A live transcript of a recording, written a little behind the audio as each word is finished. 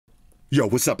Yo,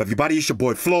 what's up everybody? It's your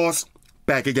boy Floss,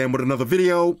 back again with another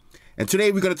video. And today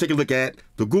we're going to take a look at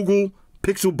the Google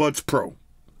Pixel Buds Pro.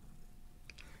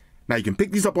 Now you can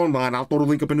pick these up online. I'll throw the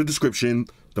link up in the description.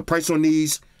 The price on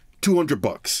these,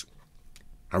 $200.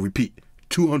 I repeat,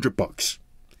 $200.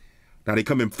 Now they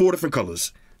come in 4 different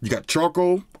colors. You got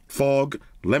charcoal, fog,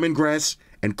 lemongrass,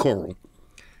 and coral.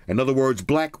 In other words,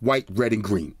 black, white, red, and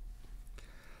green.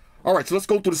 Alright, so let's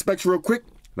go through the specs real quick.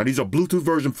 Now these are Bluetooth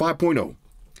version 5.0.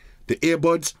 The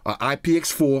earbuds are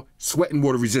IPX4 sweat and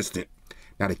water resistant.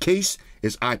 Now the case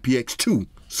is IPX2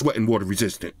 sweat and water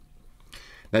resistant.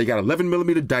 Now you got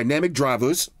 11mm dynamic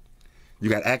drivers. You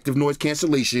got active noise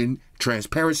cancellation,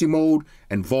 transparency mode,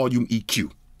 and volume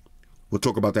EQ. We'll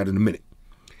talk about that in a minute.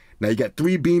 Now you got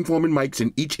 3 beamforming mics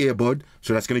in each earbud,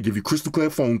 so that's going to give you crystal clear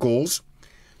phone calls.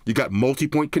 You got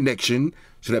multi-point connection,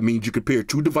 so that means you can pair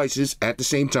 2 devices at the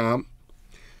same time.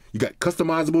 You got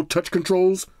customizable touch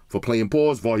controls for play and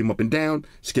pause, volume up and down,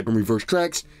 skip and reverse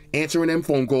tracks, answering them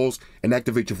phone calls, and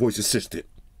activate your voice assistant.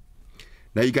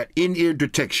 Now you got in-ear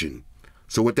detection.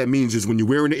 So what that means is when you're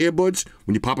wearing the earbuds,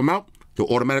 when you pop them out, they'll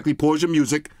automatically pause your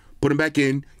music, put them back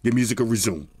in, your music will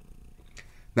resume.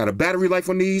 Now the battery life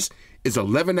on these is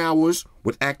 11 hours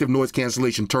with active noise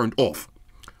cancellation turned off.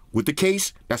 With the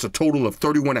case, that's a total of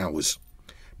 31 hours.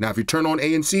 Now if you turn on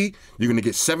ANC, you're going to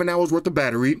get 7 hours worth of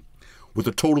battery, with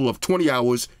a total of 20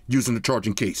 hours using the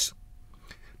charging case.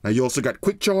 Now you also got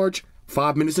quick charge,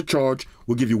 5 minutes of charge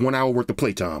will give you 1 hour worth of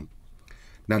playtime.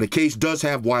 Now the case does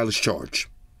have wireless charge.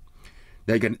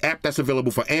 Now you got an app that's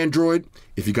available for Android.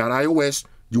 If you got iOS,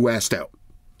 you asked out.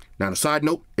 Now on a side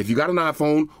note, if you got an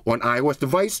iPhone or an iOS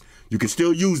device, you can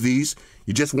still use these.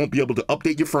 You just won't be able to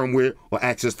update your firmware or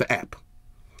access the app.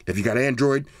 If you got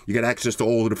Android, you got access to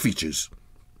all of the features.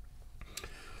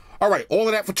 All right, all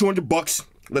of that for $200.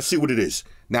 Let's see what it is.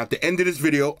 Now, at the end of this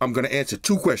video, I'm going to answer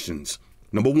 2 questions.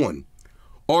 Number 1,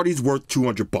 are these worth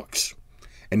 $200?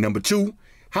 And number 2,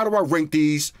 how do I rank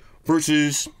these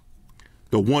versus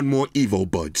the One More Evo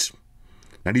Buds?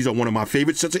 Now, these are one of my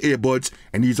favorite sets of earbuds,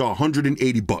 and these are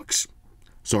 $180.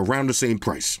 So around the same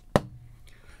price.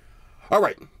 All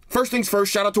right, first things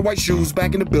first, shout out to White Shoes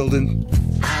back in the building.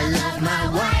 I love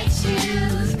my white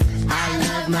shoes. I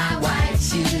love my white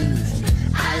shoes.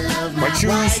 I love my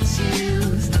white shoes.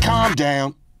 Calm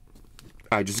down.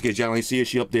 All right, just in case y'all ain't see her,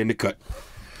 she up there in the cut.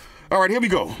 All right, here we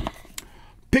go.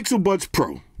 Pixel Buds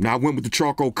Pro. Now I went with the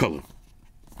charcoal color.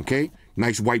 Okay,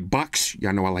 nice white box.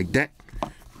 Y'all know I like that.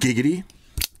 Giggity.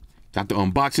 Got the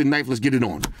unboxing knife. Let's get it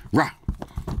on. Rah.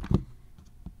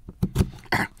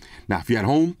 Now, if you're at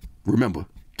home, remember,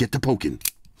 get the poking.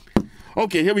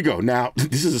 Okay, here we go. Now,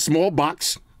 this is a small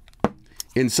box.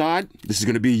 Inside, this is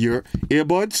going to be your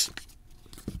earbuds.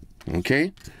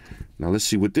 Okay. Now, let's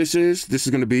see what this is. This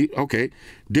is going to be, okay,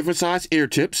 different size ear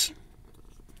tips.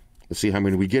 Let's see how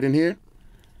many we get in here.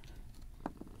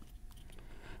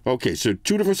 Okay, so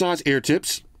 2 different size ear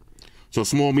tips. So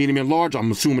small, medium, and large.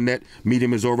 I'm assuming that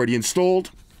medium is already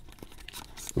installed.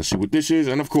 Let's see what this is.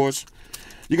 And, of course,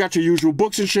 you got your usual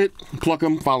books and shit. Pluck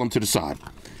them, file them to the side.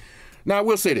 Now, I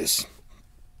will say this.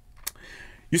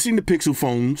 You've seen the Pixel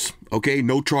phones, okay?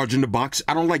 No charge in the box.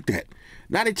 I don't like that.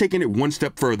 Now they're taking it one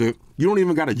step further. You don't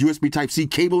even got a USB Type-C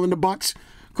cable in the box?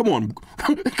 Come on.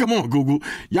 Come on, Google.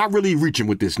 Y'all really reaching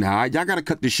with this now. Y'all got to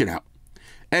cut this shit out.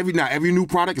 Every new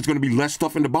product is going to be less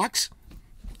stuff in the box.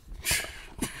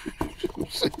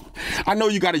 I know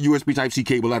you got a USB Type-C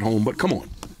cable at home, but come on.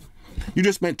 You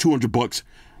just spent $200.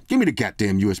 Give me the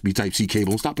goddamn USB Type-C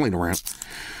cable. Stop playing around.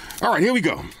 All right, here we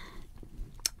go.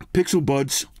 Pixel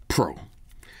Buds Pro.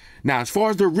 Now, as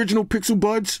far as the original Pixel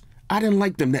Buds, I didn't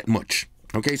like them that much.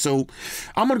 Okay, so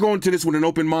I'm going to go into this with an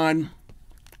open mind,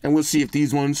 and we'll see if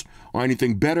these ones are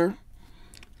anything better.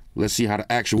 Let's see how the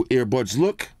actual earbuds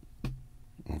look.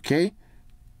 Okay.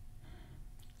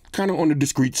 Kind of on the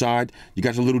discreet side. You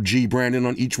got your little G branding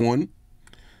on each one.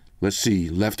 Let's see,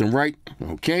 left and right.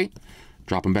 Okay.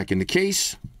 Drop them back in the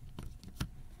case.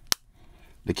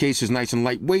 The case is nice and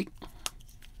lightweight.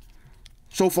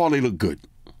 So far, they look good.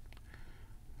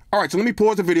 All right, so let me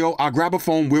pause the video. I'll grab a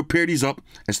phone. We'll pair these up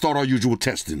and start our usual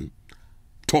testing.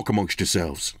 Talk amongst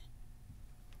yourselves.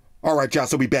 All right, y'all,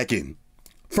 so we back in.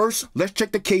 First, let's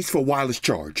check the case for wireless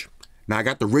charge. Now, I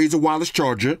got the Razer wireless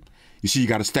charger. You see you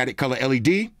got a static color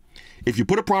LED. If you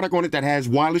put a product on it that has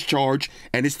wireless charge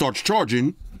and it starts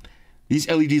charging, these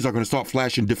LEDs are going to start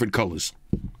flashing different colors.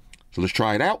 So let's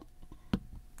try it out.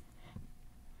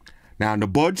 Now, in the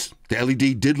buds, the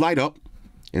LED did light up.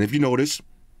 And if you notice,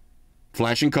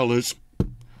 flashing colors,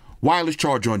 wireless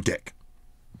charge on deck.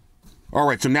 All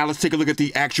right, so now let's take a look at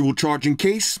the actual charging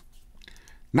case.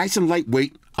 Nice and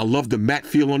lightweight. I love the matte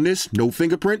feel on this. No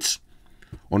fingerprints.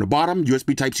 On the bottom,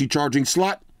 USB Type-C charging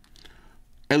slot,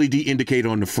 LED indicator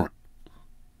on the front.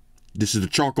 This is the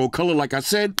charcoal color, like I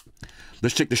said.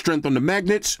 Let's check the strength on the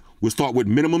magnets. We'll start with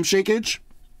minimum shakage.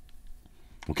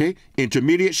 Okay,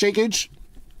 intermediate shakage.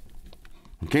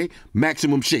 Okay,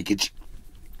 maximum shakage.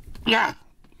 Yeah.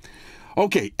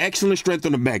 Okay, excellent strength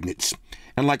on the magnets.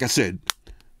 And like I said,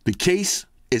 the case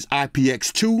is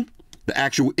IPX2. The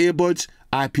actual earbuds,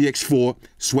 IPX4,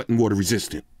 sweat and water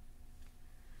resistant.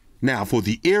 Now, for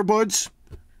the earbuds,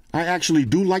 I actually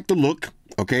do like the look.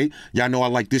 Okay, y'all know I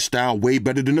like this style way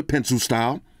better than the pencil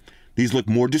style. These look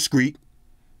more discreet.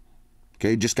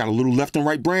 Okay, just got a little left and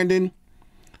right branding.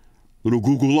 Little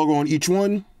Google logo on each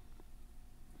one.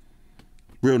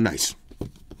 Real nice.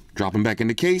 Drop them back in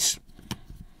the case.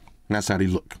 And that's how they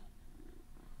look.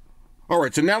 All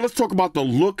right, so now let's talk about the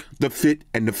look, the fit,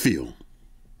 and the feel.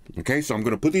 Okay, so I'm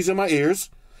going to put these in my ears.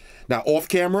 Now, off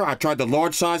camera, I tried the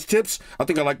large size tips. I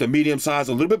think I like the medium size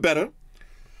a little bit better.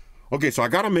 Okay, so I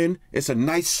got them in. It's a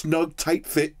nice, snug, tight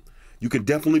fit. You can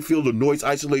definitely feel the noise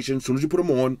isolation as soon as you put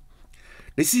them on.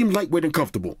 They seem lightweight and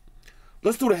comfortable.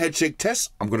 Let's do the head shake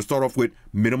test. I'm going to start off with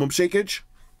minimum shakage.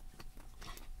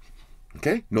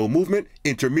 Okay, no movement.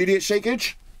 Intermediate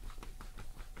shakage.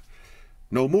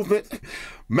 No movement.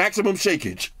 Maximum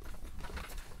shakage.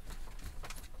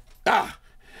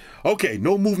 Okay,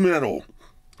 no movement at all.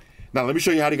 Now, let me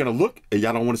show you how they're going to look. And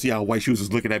y'all don't want to see how White Shoes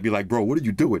is looking at me like, bro, what are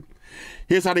you doing?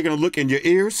 Here's how they're going to look in your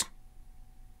ears.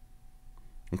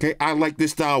 Okay, I like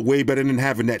this style way better than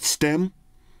having that stem.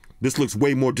 This looks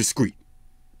way more discreet.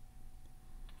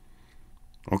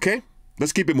 Okay,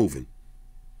 let's keep it moving.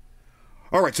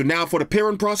 All right, so now for the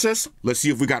pairing process, let's see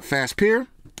if we got fast pair.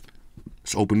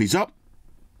 Let's open these up.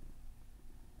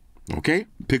 Okay,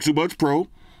 Pixel Buds Pro.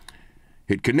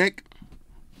 Hit connect.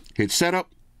 Hit setup.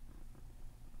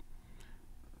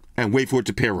 And wait for it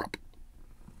to pair up.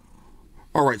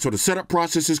 All right, so the setup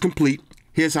process is complete.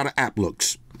 Here's how the app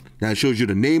looks. Now it shows you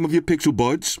the name of your Pixel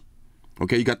Buds.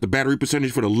 Okay, you got the battery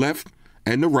percentage for the left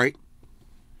and the right.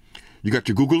 You got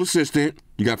your Google Assistant.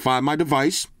 You got Find My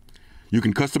Device. You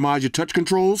can customize your touch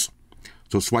controls.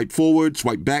 So swipe forward,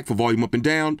 swipe back for volume up and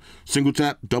down, single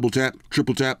tap, double tap,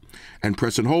 triple tap, and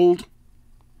press and hold.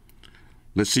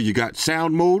 Let's see, you got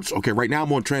sound modes. Okay, right now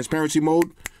I'm on transparency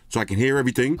mode, so I can hear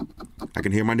everything. I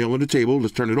can hear my nail on the table.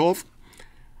 Let's turn it off.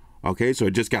 Okay, so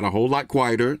it just got a whole lot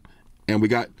quieter, and we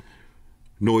got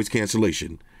noise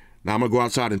cancellation. Now I'm gonna go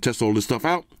outside and test all this stuff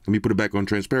out. Let me put it back on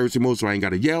transparency mode so I ain't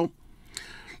gotta yell.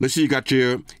 Let's see, you got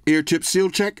your ear tip seal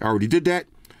check. I already did that.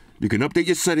 You can update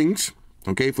your settings,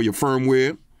 okay, for your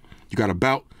firmware. You got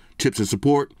about, tips and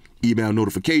support, email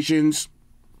notifications.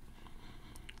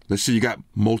 Let's see, you got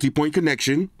multi-point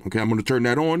connection. Okay, I'm gonna turn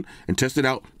that on and test it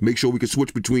out. Make sure we can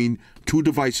switch between two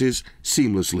devices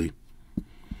seamlessly.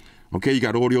 Okay, you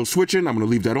got audio switching. I'm gonna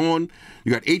leave that on.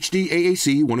 You got HD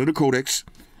AAC, one of the codecs.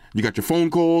 You got your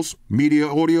phone calls, media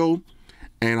audio,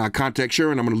 and contact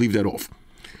sharing. I'm gonna leave that off.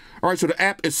 All right, so the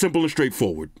app is simple and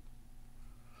straightforward.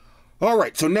 All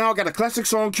right, so now I got a classic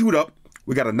song queued up.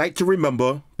 We got A Night to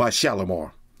Remember by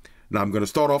Shalimar. Now I'm going to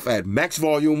start off at max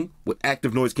volume with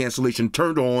active noise cancellation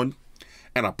turned on.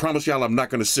 And I promise y'all I'm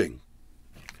not going to sing.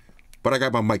 But I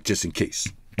got my mic just in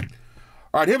case.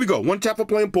 All right, here we go. One tap for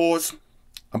play and pause.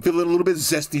 I'm feeling a little bit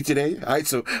zesty today. All right,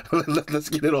 so let's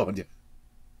get it on.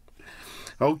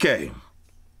 Okay.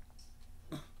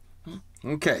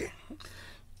 Okay.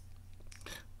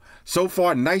 So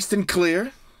far, nice and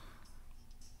clear.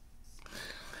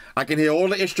 I can hear all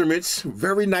the instruments.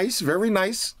 Very nice, very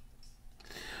nice.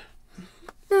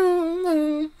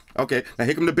 Okay, now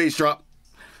here come the bass drop.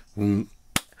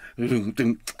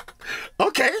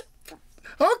 Okay,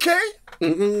 okay.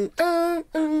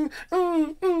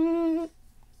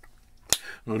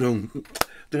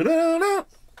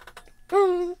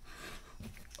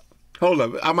 Hold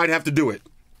up, I might have to do it.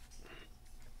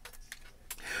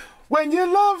 When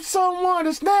you love someone,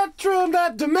 it's natural,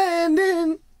 not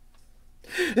demanding.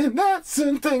 And that's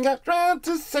something I tried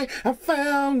to say I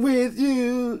found with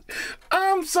you.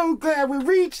 I'm so glad we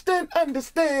reached an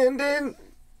understanding.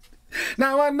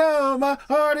 Now I know my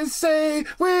heart is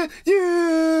safe with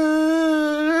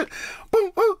you.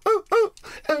 Boom, ooh, ooh, ooh.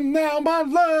 And now my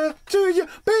love to you,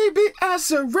 baby, I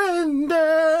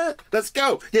surrender. Let's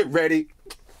go. Get ready.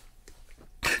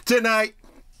 Tonight,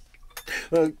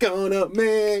 we're gonna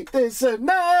make this a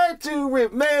night to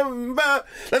remember.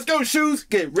 Let's go, Shoes.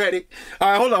 Get ready.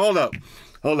 All right,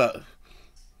 hold up.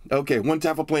 Okay, one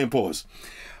tap for play and pause.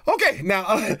 Okay,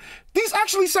 now, these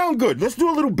actually sound good. Let's do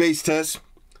a little bass test.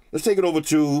 Let's take it over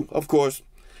to, of course,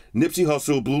 Nipsey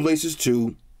Hussle, Blue Laces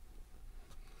 2.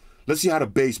 Let's see how the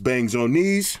bass bangs on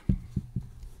these.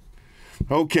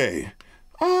 Okay.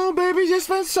 Oh, baby, just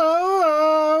been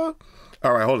so.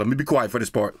 All right, hold on. Let me be quiet for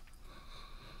this part.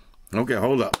 Okay,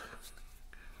 hold up.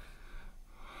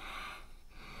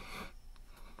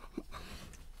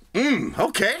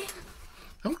 Okay.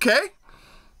 Okay.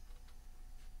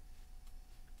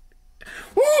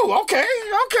 Ooh, okay.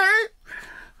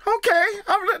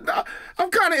 I'm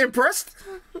kind of impressed.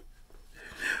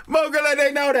 Moga, let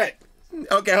they know that.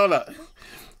 Okay, hold up.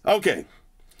 Okay.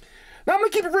 Now I'm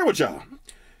going to keep it real with y'all.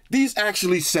 These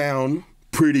actually sound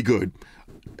pretty good.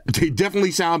 They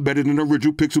definitely sound better than the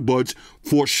original Pixel Buds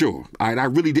for sure. I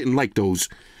really didn't like those.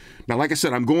 Now, like I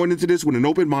said, I'm going into this with an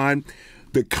open mind.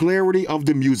 The clarity of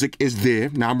the music is there.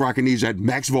 Now I'm rocking these at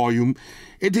max volume.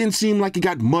 It didn't seem like it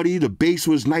got muddy. The bass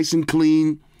was nice and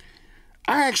clean.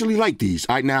 I actually like these.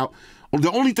 All right, now,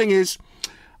 the only thing is,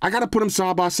 I got to put them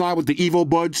side by side with the Evo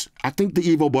Buds. I think the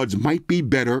Evo Buds might be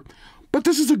better, but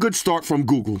this is a good start from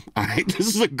Google. All right,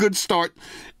 this is a good start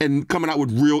in coming out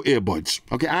with real earbuds.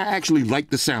 Okay, I actually like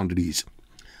the sound of these.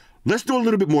 Let's do a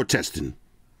little bit more testing.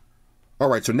 All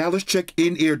right, so now let's check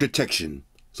in-ear detection.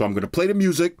 So I'm going to play the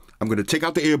music. I'm going to take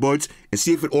out the earbuds and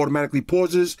see if it automatically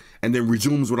pauses and then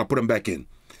resumes when I put them back in.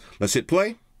 Let's hit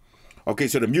play. Okay,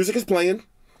 so the music is playing.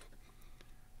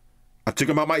 I took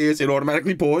them out my ears. It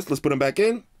automatically paused. Let's put them back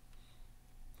in.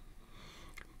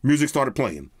 Music started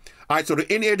playing. All right, so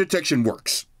the in-ear detection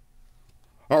works.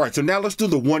 All right, so now let's do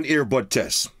the one earbud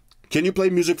test. Can you play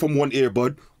music from one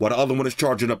earbud while the other one is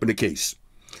charging up in the case?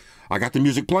 I got the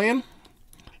music playing.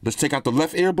 Let's take out the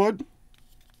left earbud.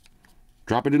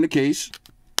 Drop it in the case.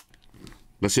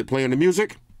 Let's hit play on the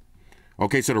music.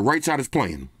 Okay, so the right side is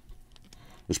playing.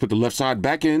 Let's put the left side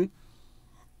back in.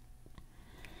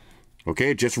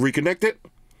 Okay, just reconnect it.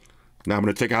 Now I'm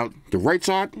going to take out the right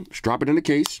side. Let's drop it in the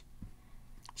case.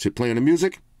 Let's hit play on the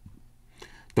music.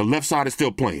 The left side is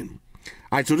still playing.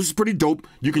 All right, so this is pretty dope.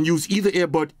 You can use either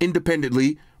earbud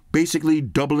independently, basically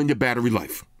doubling your battery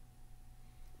life.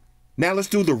 Now let's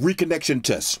do the reconnection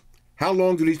test. How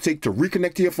long do these take to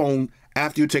reconnect to your phone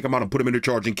after you take them out and put them in the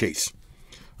charging case?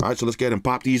 All right, so let's go ahead and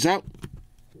pop these out.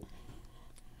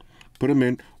 Put them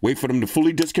in. Wait for them to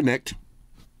fully disconnect.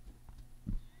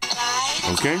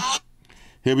 Okay,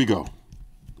 here we go.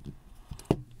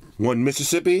 1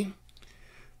 Mississippi.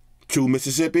 2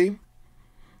 Mississippi.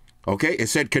 Okay, it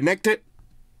said connected.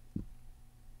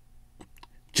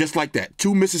 Just like that.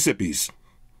 2 Mississippis.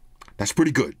 That's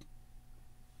pretty good.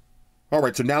 All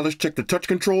right, so now let's check the touch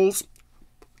controls.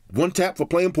 1 tap for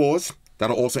play and pause.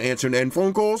 That'll also answer and end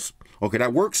phone calls. Okay,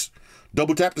 that works.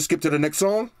 Double tap to skip to the next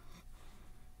song.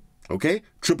 Okay,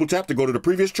 triple tap to go to the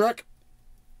previous track.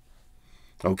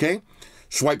 Okay,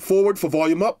 swipe forward for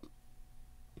volume up.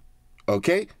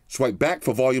 Okay, swipe back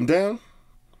for volume down.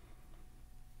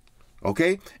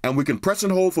 Okay, and we can press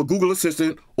and hold for Google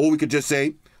Assistant, or we could just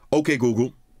say, okay,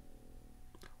 Google,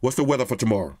 what's the weather for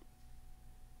tomorrow?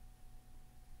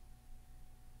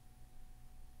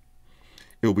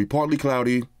 It will be partly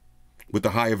cloudy with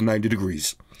a high of 90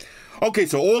 degrees. Okay,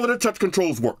 so all of the touch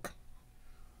controls work.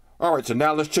 All right, so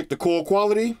now let's check the call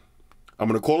quality. I'm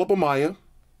going to call up Amaya.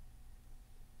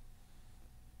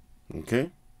 Okay.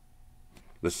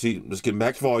 Let's see. Let's get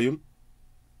max volume.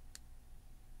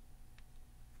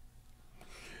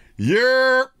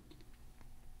 Yeah.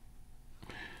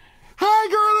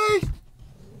 Hi, girlie.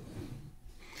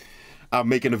 I'm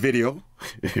making a video.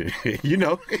 You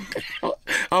know, I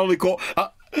only call.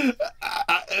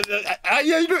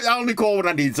 Yeah, you know, I only call when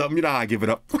I need something. You know how I give it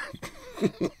up.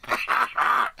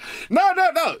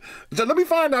 No. So let me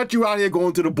find out you out here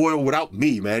going to the boil without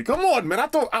me, man. Come on, man. I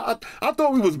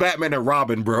thought we was Batman and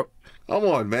Robin, bro. Come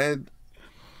on, man.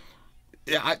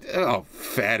 Yeah, oh,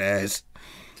 fat ass.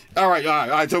 All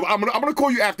right. So I'm gonna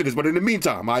call you after this, but in the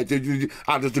meantime, I'll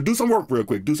just do some work real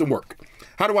quick. Do some work.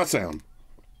 How do I sound?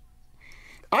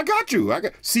 I got you. I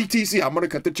got CTC. I'm gonna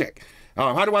cut the check.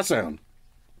 How do I sound?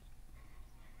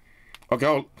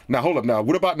 Okay. Now hold up. Now,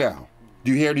 what about now?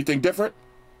 Do you hear anything different?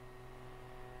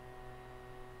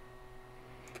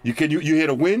 You hear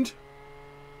the wind?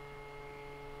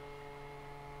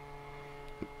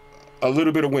 A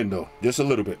little bit of wind though, just a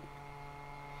little bit.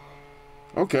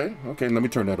 Okay. Let me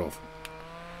turn that off.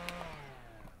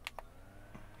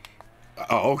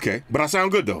 Oh, okay. But I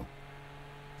sound good though.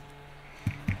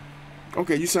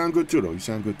 Okay, you sound good too though. You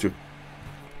sound good too.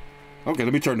 Okay,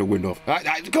 let me turn the wind off.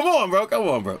 Come on,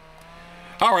 bro.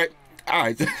 All right. All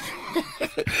right, so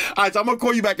I'm gonna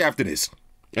call you back after this,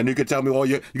 and you can tell me all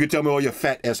your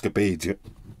fat escapades.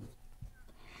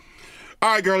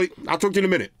 All right, girlie, I'll talk to you in a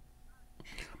minute.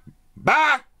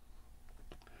 Bye.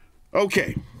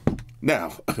 Okay.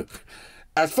 Now,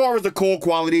 as far as the call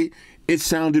quality, it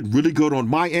sounded really good on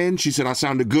my end. She said I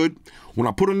sounded good. When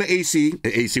I put on the AC,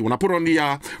 when I put on the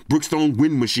Brookstone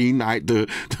wind machine,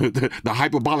 the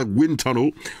hyperbolic wind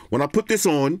tunnel, when I put this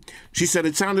on, she said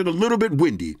it sounded a little bit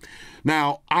windy.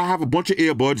 Now, I have a bunch of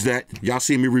earbuds that y'all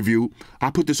see me review. I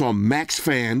put this on max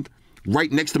fan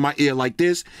right next to my ear like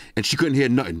this, and she couldn't hear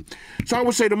nothing. So I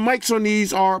would say the mics on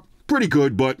these are pretty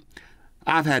good, but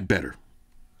I've had better.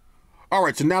 All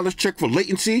right, so now let's check for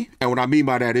latency. And what I mean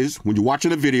by that is, when you're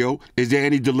watching a video, is there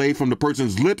any delay from the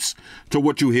person's lips to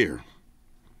what you hear?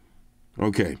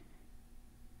 Okay.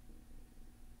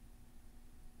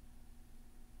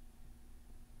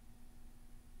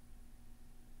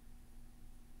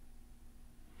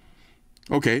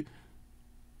 Okay.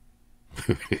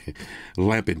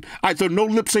 Lamping. All right, so no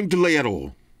lip sync delay at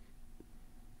all.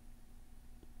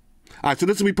 All right, so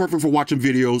this will be perfect for watching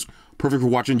videos, perfect for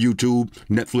watching YouTube,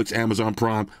 Netflix, Amazon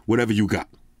Prime, whatever you got.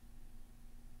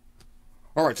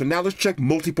 All right, so now let's check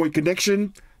multi-point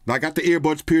connection. Now I got the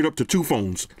earbuds paired up to 2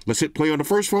 phones. Let's hit play on the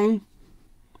first phone.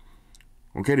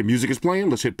 Okay, the music is playing.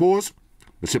 Let's hit pause.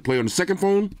 Let's hit play on the second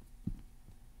phone.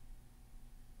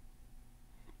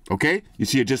 Okay, you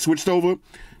see it just switched over.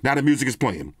 Now the music is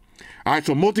playing. All right,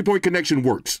 so multi-point connection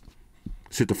works.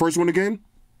 Let's hit the first one again.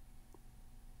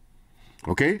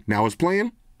 Okay, now it's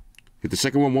playing. Hit the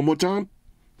second one more time.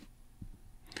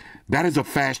 That is a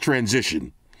fast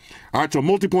transition. All right, so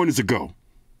multi-point is a go.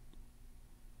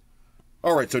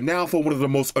 All right, so now for one of the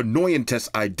most annoying tests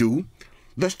I do,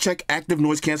 let's check active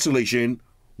noise cancellation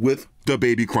with the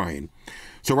baby crying.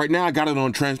 So right now I got it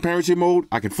on transparency mode.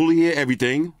 I can fully hear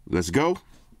everything. Let's go.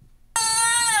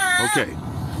 Okay.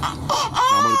 Now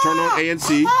I'm going to turn on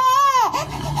ANC.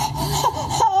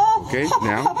 Okay,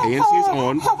 now ANC is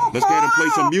on. Let's go ahead and play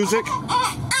some music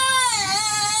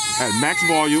at max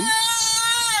volume.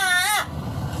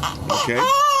 Okay.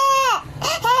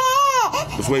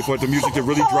 Let's wait for the music to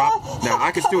really drop. Now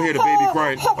I can still hear the baby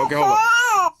crying. Okay, hold on.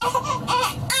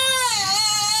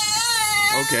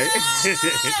 Okay.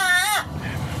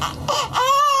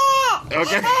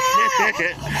 Okay.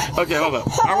 Okay, hold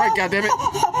up. All right, goddammit.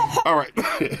 All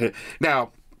right.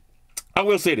 Now, I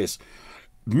will say this.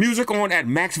 Music on at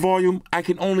max volume, I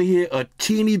can only hear a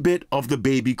teeny bit of the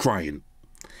baby crying.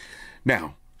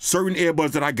 Now, certain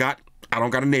earbuds that I got, I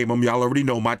don't got to name them. Y'all already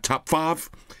know my top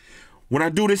 5. When I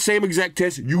do this same exact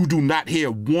test, you do not hear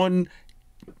one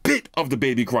bit of the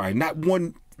baby crying. Not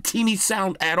one teeny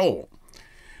sound at all.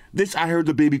 This, I heard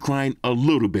the baby crying a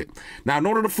little bit. Now, in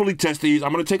order to fully test these,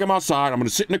 I'm going to take them outside. I'm going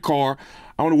to sit in the car.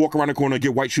 I want to walk around the corner and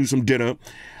get White Shoes some dinner.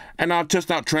 And I'll test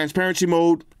out transparency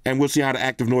mode, and we'll see how the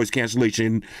active noise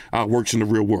cancellation works in the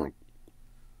real world.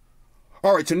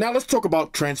 All right, so now let's talk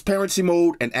about transparency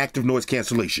mode and active noise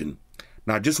cancellation.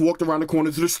 Now, I just walked around the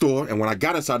corner to the store, and when I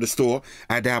got inside the store,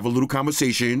 I had to have a little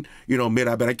conversation,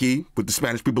 mira por aquí, with the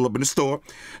Spanish people up in the store.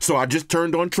 So I just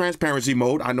turned on transparency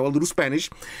mode. I know a little Spanish,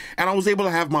 and I was able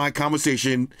to have my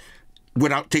conversation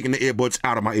without taking the earbuds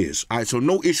out of my ears. All right, so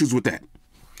no issues with that.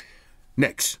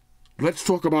 Next, let's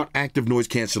talk about active noise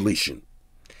cancellation.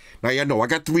 Now, y'all know I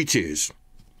got 3 tiers.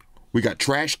 We got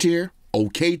trash tier,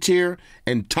 okay tier,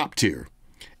 and top tier.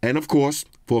 And of course,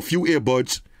 for a few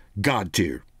earbuds, God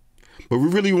tier. But we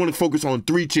really want to focus on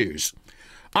 3 tiers.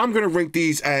 I'm going to rank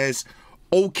these as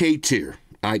okay tier.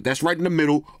 All right, that's right in the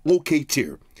middle, okay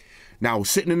tier. Now,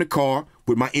 sitting in the car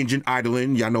with my engine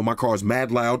idling, y'all know my car is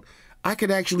mad loud, I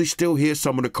could actually still hear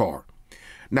some of the car.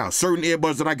 Now, certain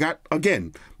earbuds that I got,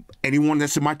 again, anyone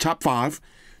that's in my top 5,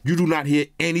 you do not hear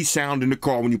any sound in the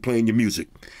car when you're playing your music.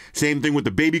 Same thing with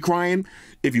the baby crying.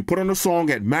 If you put on a song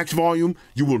at max volume,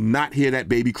 you will not hear that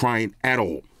baby crying at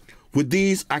all. With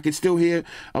these, I can still hear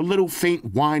a little faint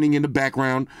whining in the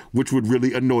background, which would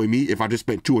really annoy me if I just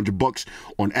spent $200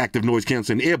 on active noise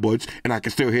canceling earbuds and I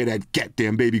can still hear that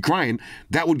goddamn baby crying.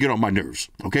 That would get on my nerves.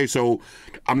 Okay, so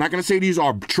I'm not going to say these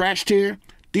are trash tier.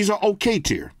 These are okay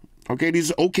tier. Okay,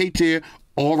 these are okay tier,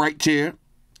 all right tier,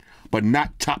 but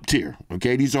not top tier.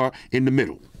 Okay, these are in the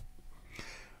middle.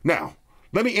 Now,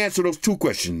 let me answer those 2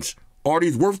 questions. Are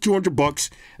these worth $200,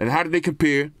 and how do they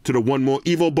compare to the One More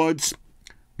Evo Buds?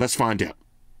 Let's find out.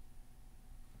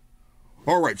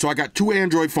 All right, so I got 2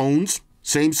 Android phones,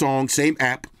 same song, same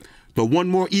app. The One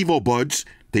More Evo Buds,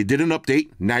 they did an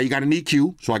update. Now you got an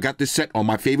EQ, so I got this set on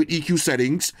my favorite EQ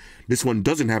settings. This one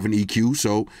doesn't have an EQ,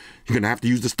 so you're going to have to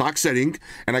use the stock setting.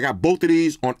 And I got both of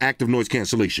these on active noise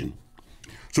cancellation.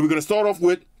 So we're going to start off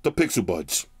with the Pixel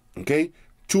Buds, okay?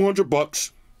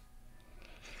 $200.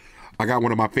 I got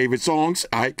one of my favorite songs.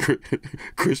 All right,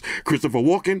 Christopher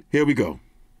Walken. Here we go.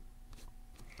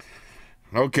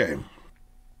 Okay.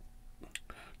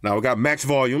 Now we got max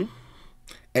volume.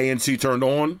 ANC turned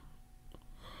on.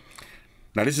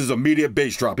 Now this is immediate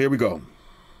bass drop. Here we go.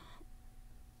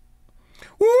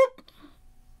 Whoop.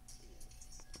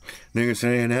 Nigga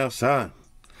saying outside.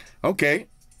 Okay.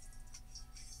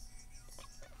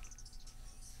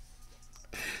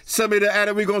 Send me the ad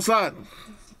and we gonna slide.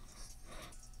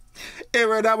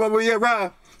 Every time when we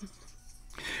arrive.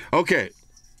 Okay.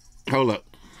 Hold up.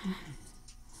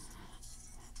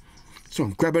 So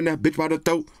I'm grabbing that bitch by the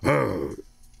throat.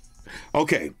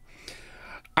 Okay.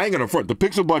 I ain't gonna front. The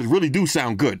Pixel Buds really do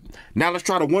sound good. Now let's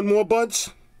try the one more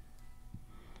buds.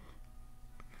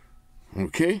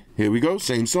 Okay, here we go.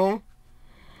 Same song.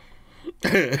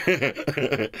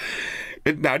 Now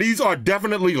these are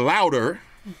definitely louder.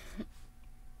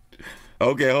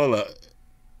 Okay, hold up.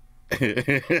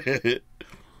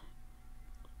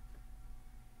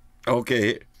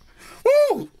 Okay.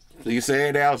 Woo! Nigga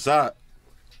saying they outside.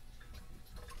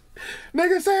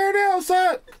 Nigga saying they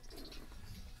outside.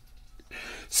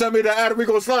 Send me the ad, we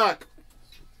gonna slide.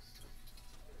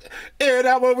 Yeah,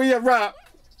 that when we arrive.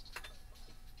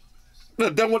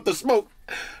 Done with the smoke.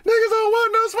 Niggas don't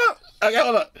want no smoke. Okay,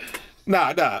 hold up.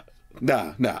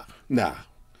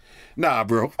 Nah,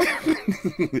 bro.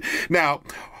 Now,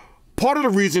 part of the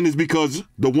reason is because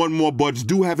the One More Buds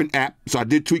do have an app, so I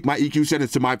did tweak my EQ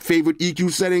settings to my favorite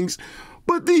EQ settings,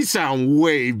 but these sound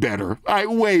way better. All right,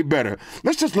 way better.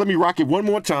 Let me rock it one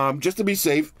more time, just to be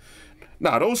safe.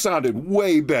 Nah, those sounded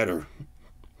way better.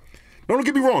 Don't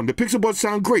get me wrong, the Pixel Buds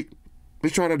sound great.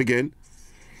 Let's try that again.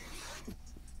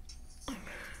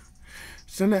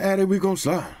 Send the ad and we gon'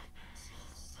 slide.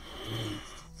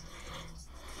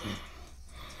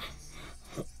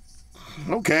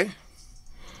 Okay.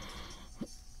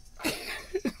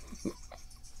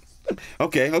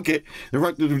 Okay. You're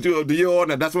on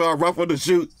that. That's where I rough on the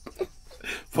shoot.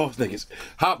 False niggas.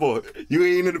 Hot boy. You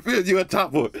ain't in the field. You a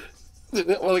top boy.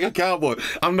 Like a cowboy.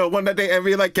 I'm the one that they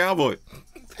ever like cowboy.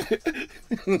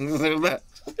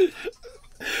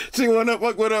 She wanna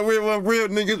fuck with a real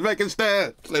niggas making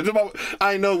stats.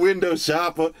 I ain't no window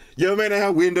shopper. Your man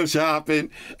ain't window shopping.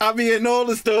 I be in all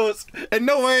the stores and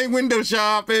no, I ain't window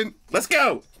shopping. Let's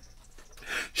go.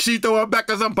 She throw her back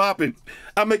as I'm popping.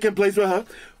 I'm making plays with her.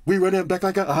 We running back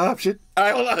like an option. All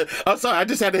right, hold on. I'm sorry. I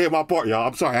just had to hit my part, y'all.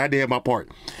 I'm sorry. I had to hit my part.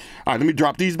 All right, let me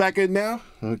drop these back in now.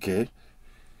 Okay.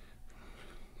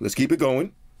 Let's keep it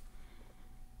going.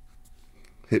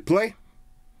 Hit play.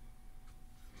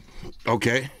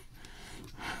 Okay.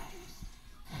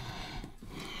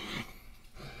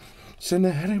 Send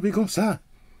the head and we gonna sign.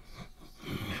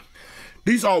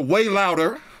 These are way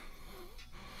louder.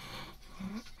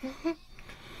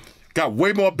 Got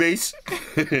way more bass.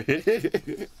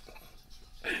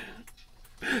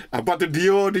 I bought the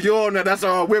Dior now. That's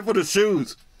all I wear for the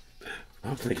shoes.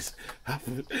 I'm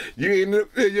thinking, you ain't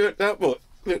you're a cowboy.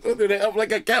 They up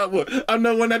like a cowboy. I'm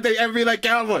the one that they ever be like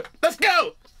cowboy. Let's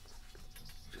go.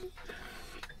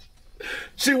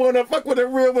 She wanna fuck with a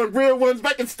real ones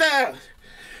back in style.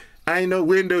 I ain't no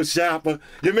window shopper.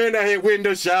 Your man out here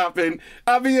window shopping.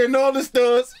 I be in all the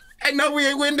stores. I know we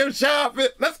ain't window shopping.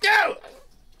 Let's go.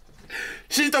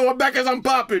 She throwing back as I'm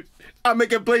popping. I'm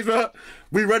making plays for her.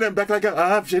 We running back like an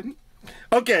option.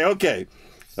 Okay.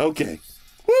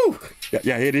 Woo.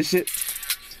 Yeah, hear this shit?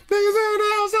 Niggas in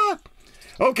the outside.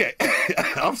 Okay.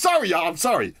 I'm sorry, y'all. I'm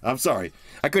sorry.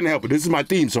 I couldn't help it. This is my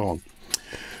theme song.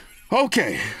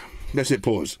 Okay. Let's hit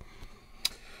pause.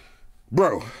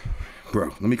 Bro,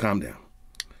 let me calm down.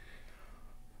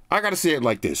 I gotta say it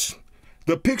like this.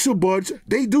 The Pixel Buds,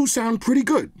 they do sound pretty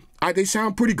good. They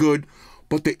sound pretty good,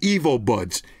 but the Evo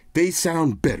Buds, they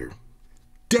sound better.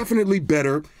 Definitely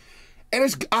better, and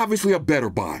it's obviously a better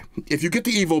buy. If you get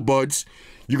the Evo Buds,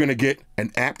 you're gonna get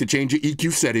an app to change your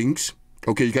EQ settings.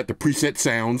 Okay, you got the preset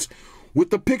sounds. With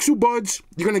the Pixel Buds,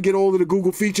 you're gonna get all of the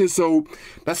Google features, so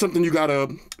that's something you gotta,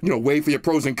 weigh for your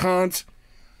pros and cons.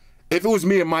 If it was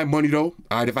me and my money though,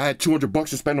 if I had $200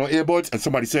 to spend on earbuds and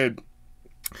somebody said,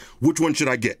 which one should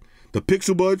I get? The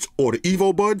Pixel Buds or the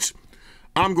Evo Buds?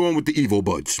 I'm going with the Evo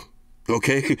Buds.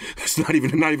 Okay? It's not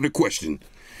even a question.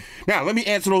 Now, let me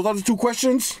answer those other two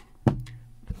questions. All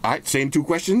right, same two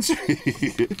questions.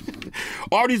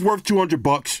 Are these worth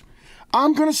 $200?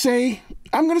 I'm gonna say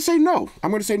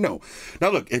no. Now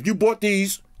look, if you bought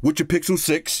these with your Pixel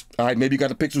 6, all right, maybe you got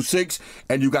the Pixel 6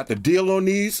 and you got the deal on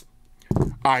these,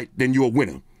 all right, then you're a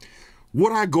winner.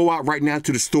 Would I go out right now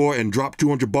to the store and drop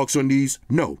 $200 on these?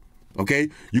 No. Okay,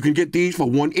 you can get these for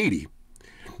 $180.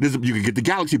 You can get the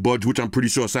Galaxy Buds, which I'm pretty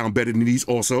sure sound better than these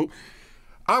also.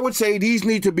 I would say these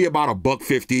need to be about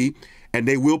 $150, and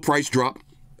they will price drop.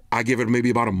 I give it maybe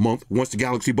about a month. Once the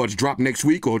Galaxy Buds drop next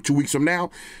week or 2 weeks from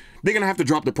now, they're gonna have to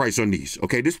drop the price on these.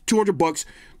 Okay, this $200,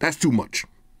 that's too much.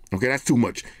 Okay, that's too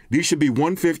much. These should be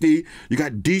 150. You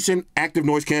got decent active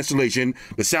noise cancellation.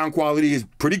 The sound quality is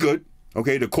pretty good.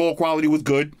 Okay, the call quality was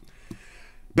good.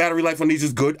 Battery life on these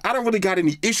is good. I don't really got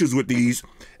any issues with these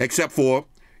except for,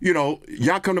 you know,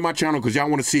 y'all come to my channel because y'all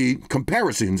want to see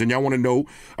comparisons and y'all want to know,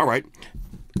 all right,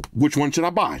 which one should I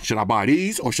buy? Should I buy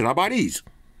these or should I buy these?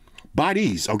 Buy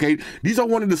these, okay? These are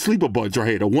one of the sleeper buds right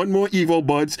here. The One More Evo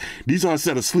buds. These are a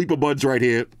set of sleeper buds right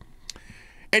here.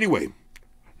 Anyway,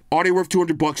 are they worth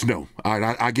 $200? No. All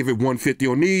right, I give it 150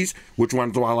 on these. Which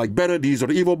ones do I like better? These are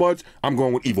the Evo buds. I'm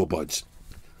going with Evo buds.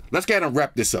 Let's go ahead and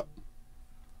wrap this up.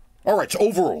 All right, so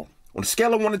overall, on a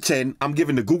scale of 1 to 10, I'm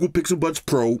giving the Google Pixel Buds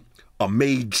Pro a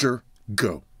major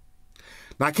go.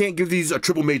 Now, I can't give these a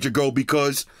triple major go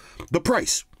because the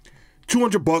price.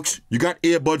 $200, you got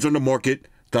earbuds on the market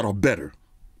that are better.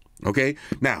 Okay?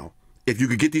 Now, if you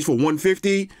could get these for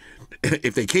 $150,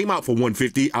 if they came out for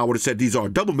 $150, I would have said these are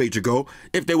a double major go.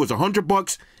 If there was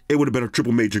 $100, it would have been a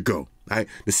triple major go. All right?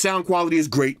 The sound quality is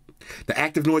great. The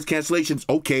active noise cancellation is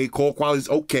okay. Call quality is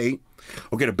okay.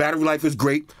 Okay, the battery life is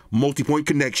great. Multi-point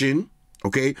connection.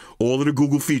 Okay, all of the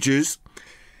Google features.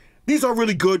 These are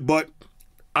really good, but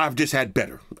I've just had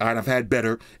better. All right, I've had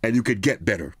better, and you could get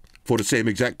better for the same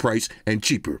exact price and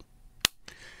cheaper.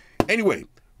 Anyway,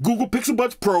 Google Pixel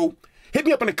Buds Pro. Hit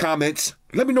me up in the comments.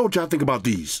 Let me know what y'all think about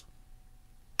these.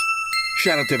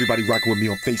 Shout out to everybody rocking with me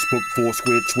on Facebook,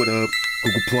 Foursquare, Twitter,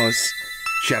 Google+.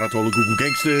 Shout out to all the Google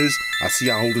gangsters. I see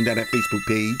y'all holding down that Facebook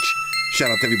page. Shout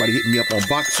out to everybody hitting me up on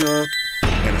Boxer.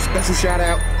 And a special shout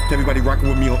out to everybody rocking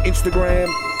with me on Instagram.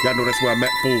 Y'all know that's where I'm at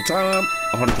full time,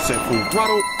 100% full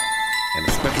throttle. And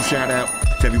a special shout out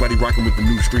to everybody rocking with the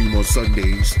new stream on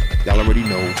Sundays. Y'all already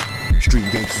know, Stream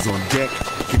Gangsters on deck.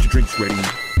 Get your drinks ready.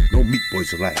 No meat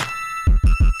boys allowed.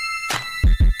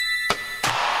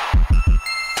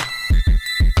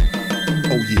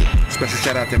 Oh yeah, special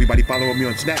shout out to everybody following me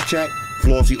on Snapchat,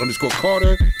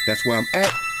 Flossy_Carter. That's where I'm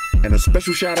at. And a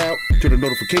special shout out to the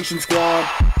notification squad.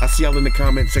 I see y'all in the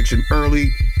comment section early.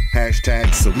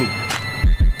 Hashtag salute.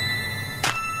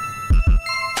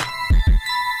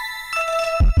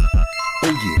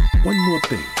 Oh yeah, one more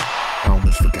thing. I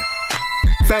almost forgot.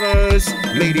 Fellas,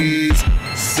 ladies,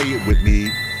 say it with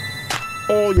me.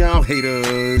 All y'all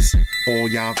haters, all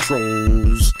y'all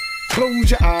trolls, close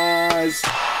your eyes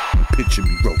and picture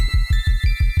me rolling.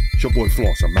 It's your boy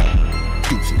Floss, I'm out.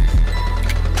 Deuces.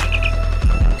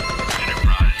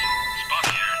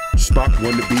 Spock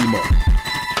won the beam up.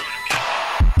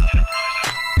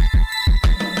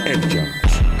 Energize.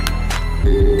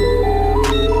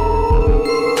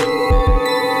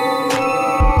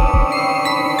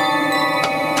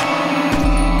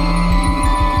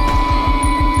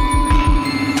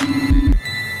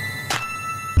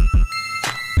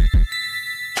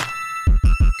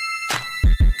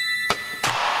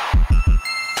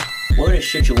 We're in a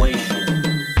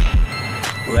situation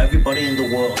where everybody in the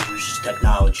world uses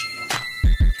technology.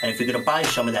 And if you're gonna buy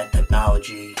some of that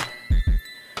technology,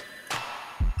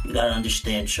 you gotta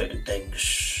understand certain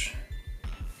things.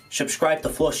 Subscribe to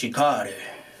Flossy Carter.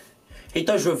 He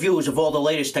does reviews of all the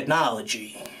latest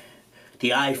technology.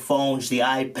 The iPhones, the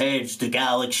iPads, the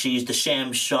Galaxies, the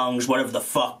Samsungs, whatever the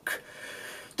fuck.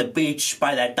 The Beats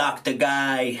by that doctor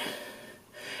guy.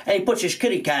 And he puts his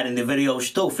kitty cat in the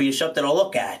videos too for you something to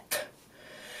look at.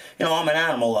 You know, I'm an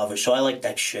animal lover, so I like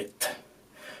that shit.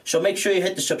 So make sure you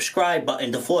hit the subscribe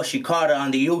button to Flossy Carter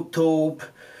on the YouTube,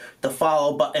 the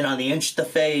follow button on the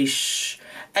Instaface,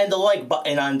 and the like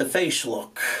button on the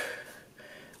Facelook.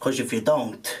 Because if you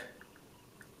don't,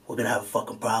 we're gonna have a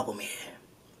fucking problem here.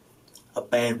 A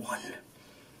bad one.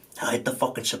 Now hit the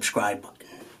fucking subscribe button.